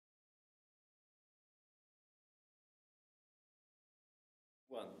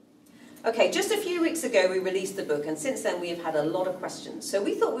One. Okay, just a few weeks ago we released the book, and since then we have had a lot of questions. So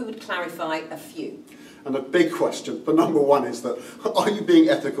we thought we would clarify a few. And the big question, the number one, is that, are you being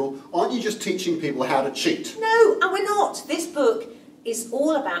ethical? Aren't you just teaching people how to cheat? No, and we're not. This book is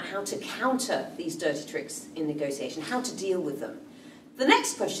all about how to counter these dirty tricks in negotiation, how to deal with them. The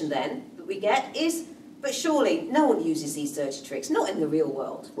next question then that we get is, but surely no one uses these dirty tricks, not in the real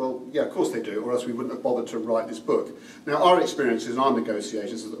world. Well, yeah, of course they do, or else we wouldn't have bothered to write this book. Now, our experiences in our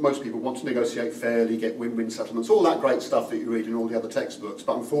negotiations is that most people want to negotiate fairly, get win-win settlements, all that great stuff that you read in all the other textbooks,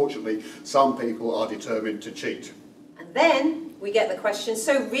 but unfortunately, some people are determined to cheat. And then we get the question,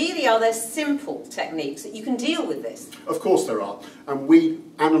 so really are there simple techniques that you can deal with this? Of course there are, and we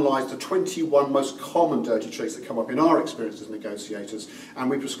analysed the 21 most common dirty tricks that come up in our experience as negotiators, and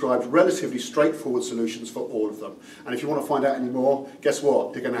we prescribed relatively straightforward solutions for all of them. And if you want to find out any more, guess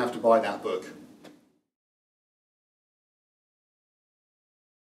what? You're going to have to buy that book.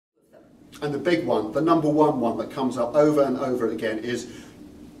 And the big one, the number one that comes up over and over again is...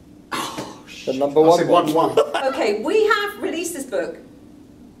 The number one. I said one. Okay, we have released this book.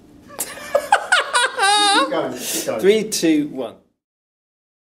 Keep going. 3, 2, 1.